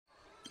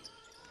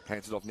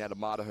Hands it off now to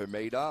Marta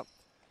Hermida.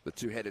 The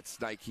two-headed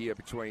snake here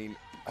between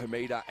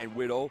Hermida and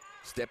Whittle.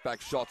 Step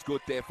back shots good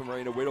there for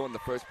Marena Whittle, and the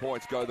first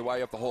points go the way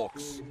of the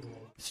Hawks.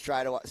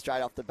 Straight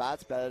off the bat,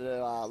 it's better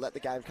to let the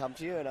game come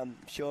to you, and I'm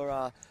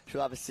sure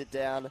she'll have a sit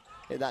down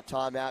in that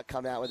timeout,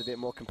 come out with a bit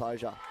more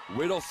composure.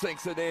 Whittle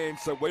sinks it in,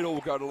 so Whittle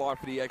will go to line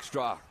for the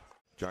extra.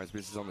 Jones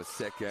misses on the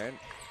second.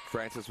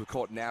 Francis was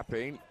caught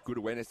napping. Good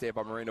awareness there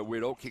by Marena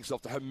Whittle. Kicks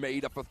off to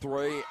Hermida for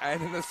three, and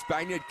then the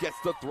Spaniard gets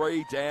the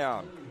three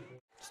down.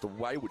 Just a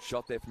wayward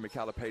shot there from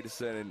Michaela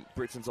Peterson, and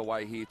Britain's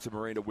away here to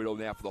Marena Whittle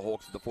now for the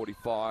Hawks at the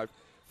 45.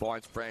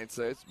 Finds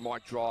Francis,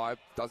 might drive,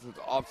 doesn't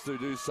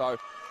absolutely do so.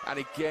 And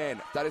again,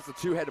 that is the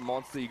two-headed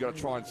monster you've got to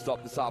try and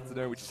stop this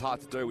afternoon, which is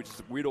hard to do, which is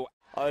Whittle.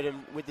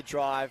 Odom with the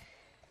drive.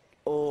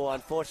 Oh,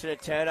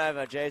 unfortunate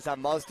turnover. Geez,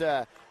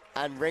 Mazda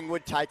and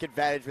Ringwood take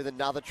advantage with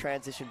another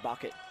transition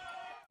bucket.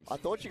 I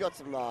thought you got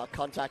some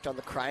contact on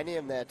the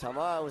cranium there, Tama.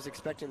 I was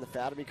expecting the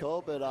foul to be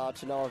called, but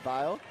to no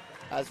avail,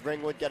 as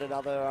Ringwood get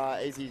another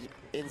easy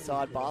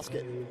inside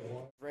basket.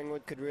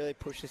 Ringwood could really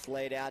push this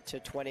lead out to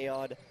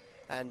 20-odd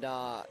and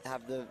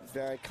have the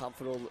very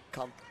comfortable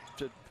lead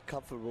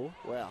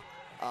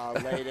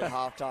at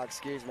halftime,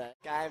 excuse me.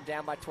 Game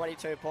down by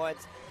 22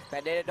 points.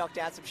 They need to knock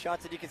down some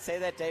shots, and you can see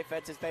their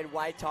defense has been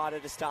way tighter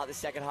to start the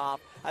second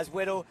half as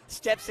Whittle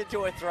steps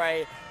into a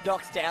three,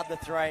 knocks down the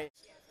three.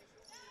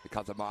 It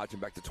cuts the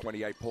margin back to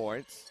 28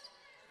 points.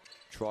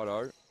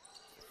 Trotto,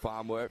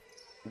 Farmworth,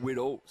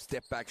 Whittle,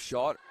 step back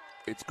shot.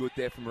 It's good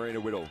there for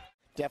Marena Whittle.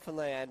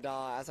 Definitely, and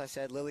as I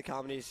said, Lily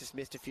Carmody has just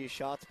missed a few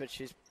shots, but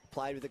she's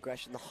played with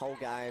aggression the whole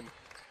game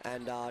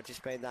and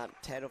just been that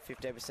 10 or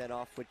 15%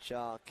 off, which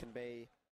can be